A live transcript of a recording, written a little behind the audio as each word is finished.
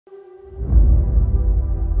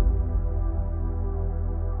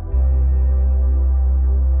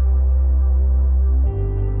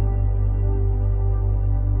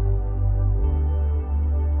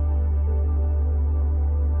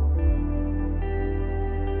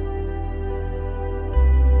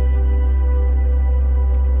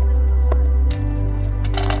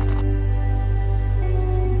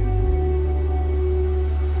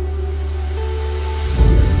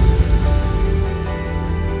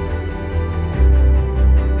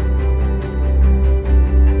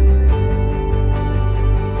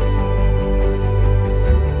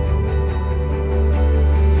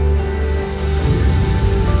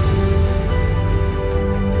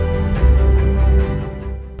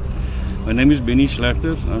My name is Benny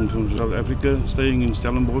Slachter. I'm from South Africa, staying in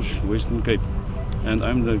Stellenbosch, Western Cape. And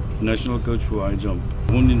I'm the national coach for high jump.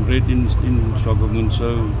 Born and bred in Swakopmund,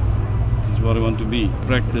 so it's what I want to be.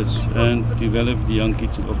 Practice and develop the young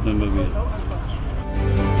kids of Namibia.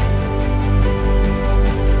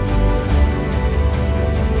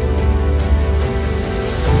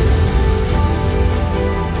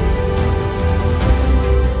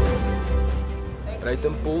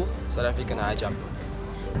 Pool, South African high jump.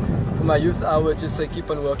 For my youth, I would just say keep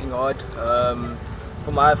on working hard.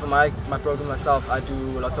 For my program myself, I do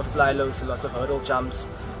lots of fly lows, lots of hurdle jumps,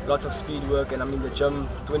 lots of speed work, and I'm in the gym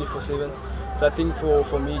 24/7. So I think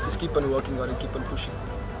for me, just keep on working hard and keep on pushing.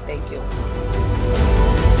 Thank you.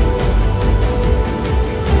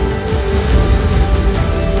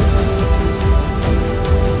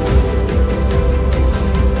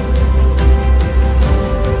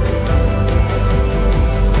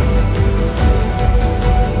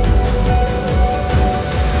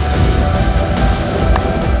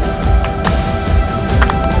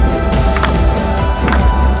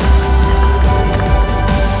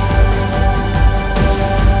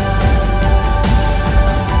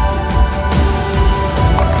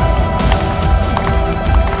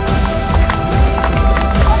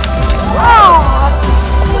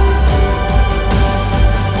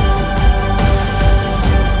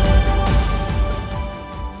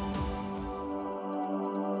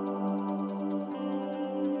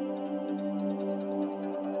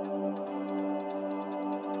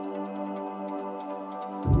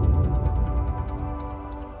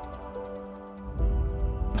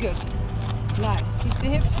 Good. Nice. Keep the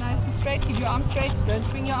hips nice and straight. Keep your arms straight. Don't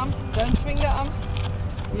swing your arms. Don't swing the arms.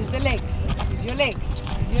 Use the legs. Use your legs.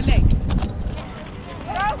 Use your legs.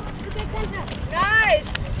 Go.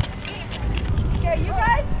 Nice. Okay, you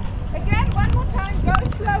guys. Again, one more time. Go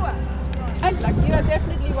slower. And like you are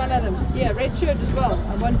definitely one of them. Yeah, red shirt as well.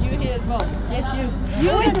 I want you here as well. Yes, you. You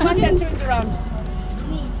always the one that turns around.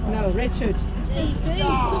 No, red shirt.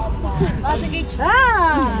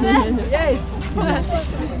 Ah, yes.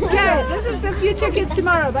 Okay, this is the future kids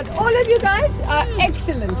tomorrow, but all of you guys are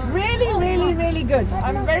excellent. Really, really, really good.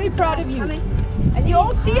 I'm very proud of you. And you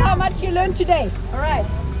all see how much you learned today. All right.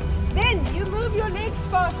 Then you move your legs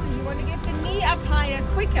faster. You want to get the knee up higher,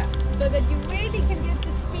 quicker, so that you really can get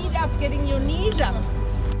the speed up, getting your knees up.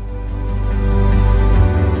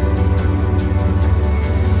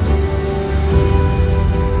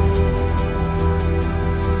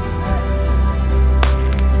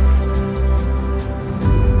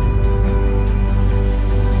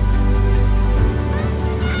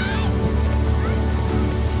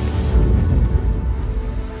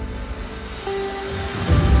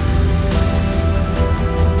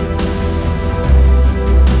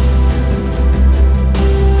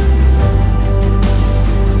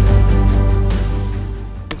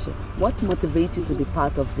 What motivated you to be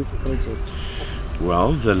part of this project?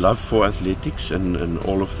 Well, the love for athletics and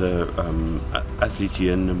all of the athletes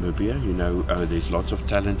here in Namibia. You know, there's lots of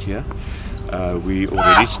talent here. We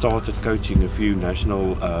already started coaching a few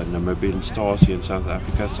national Namibian stars here in South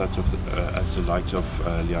Africa, such as the likes of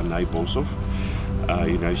Liane Boshoff.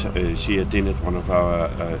 You know, she attended one of our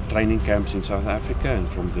training camps in South Africa, and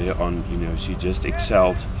from there on, you know, she just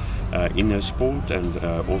excelled in her sport and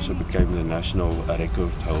also became the national record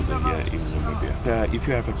holder here in Namibia. If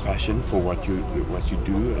you have a passion for what you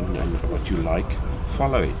do and what you like,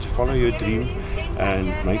 follow it. Follow your dream and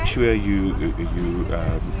make sure you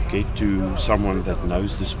get to someone that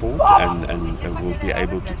knows the sport and will be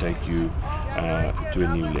able to take you to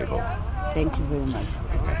a new level. Thank you very much.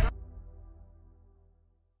 Okay.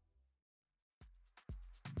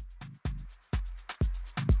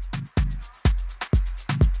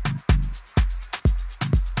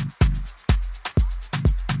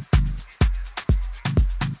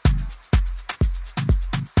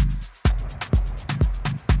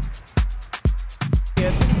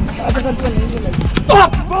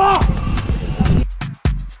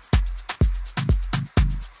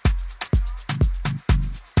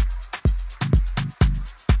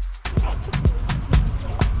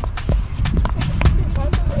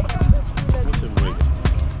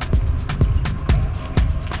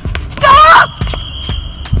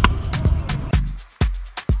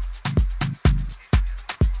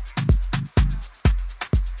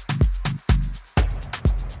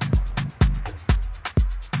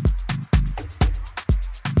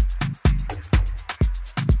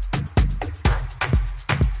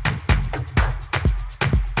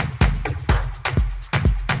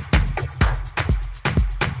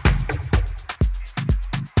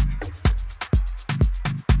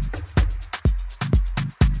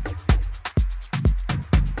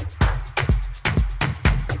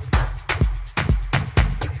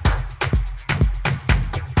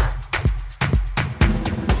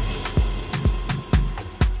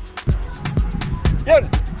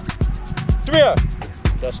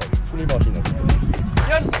 Vloeimachine.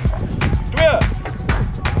 1, 2.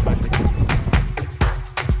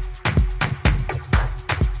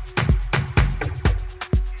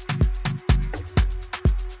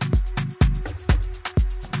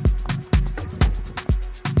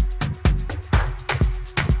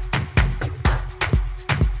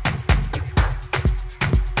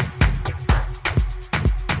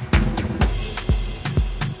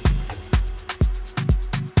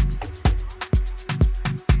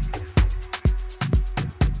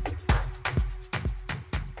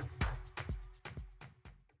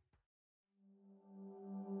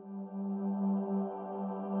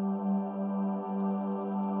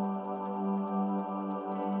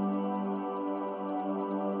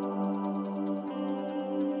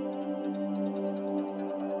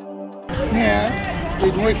 Nee, je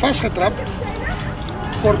hebt mooi vastgetrapt.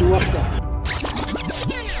 Kort wachten.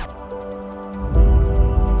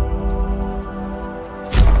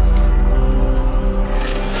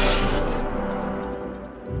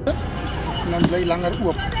 En dan blijf je langer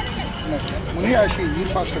open. Nee, moet niet als je hier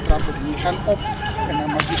vastgetrapt hebt. Je gaat op en dan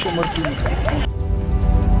maak je zomaar toe.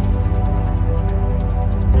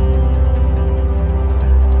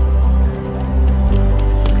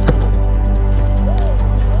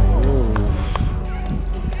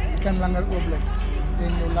 Langer open. En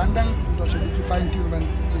je landing, dat is een beetje fijn-tune, want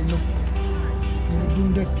je moet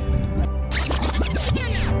doen dit.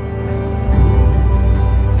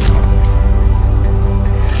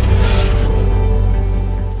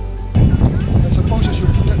 En suppose als je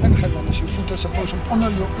voeten ingaan, dan is je voeten suppose om onder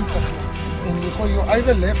je uit te gaan. En je gooi je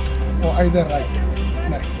either left or either right.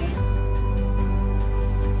 Nee.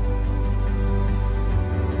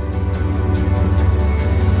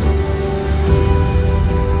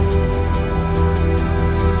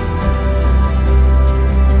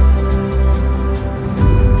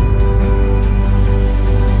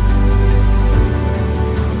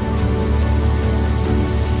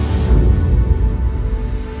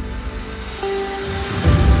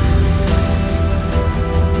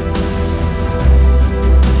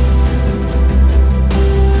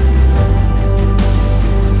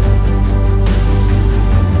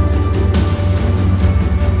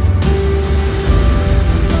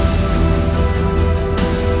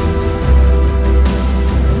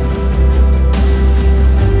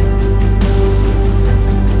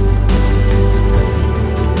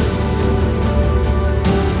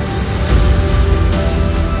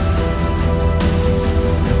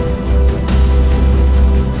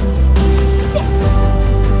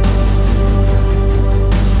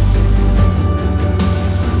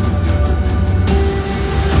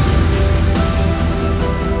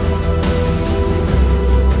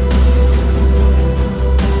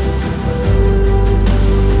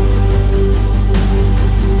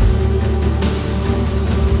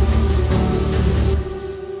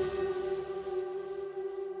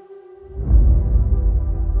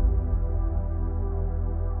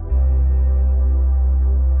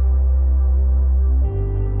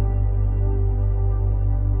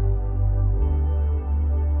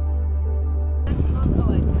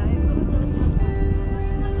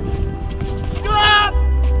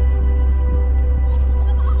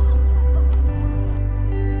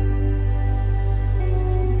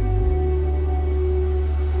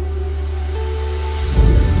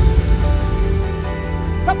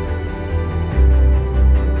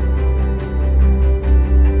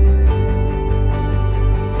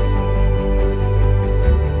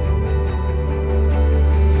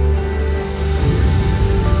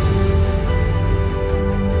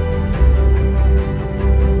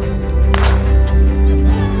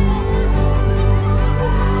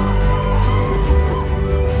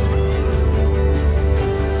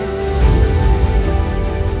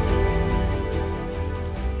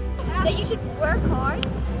 That you should work hard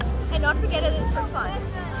and not forget that it's for fun.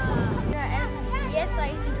 Yes, I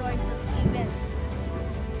enjoyed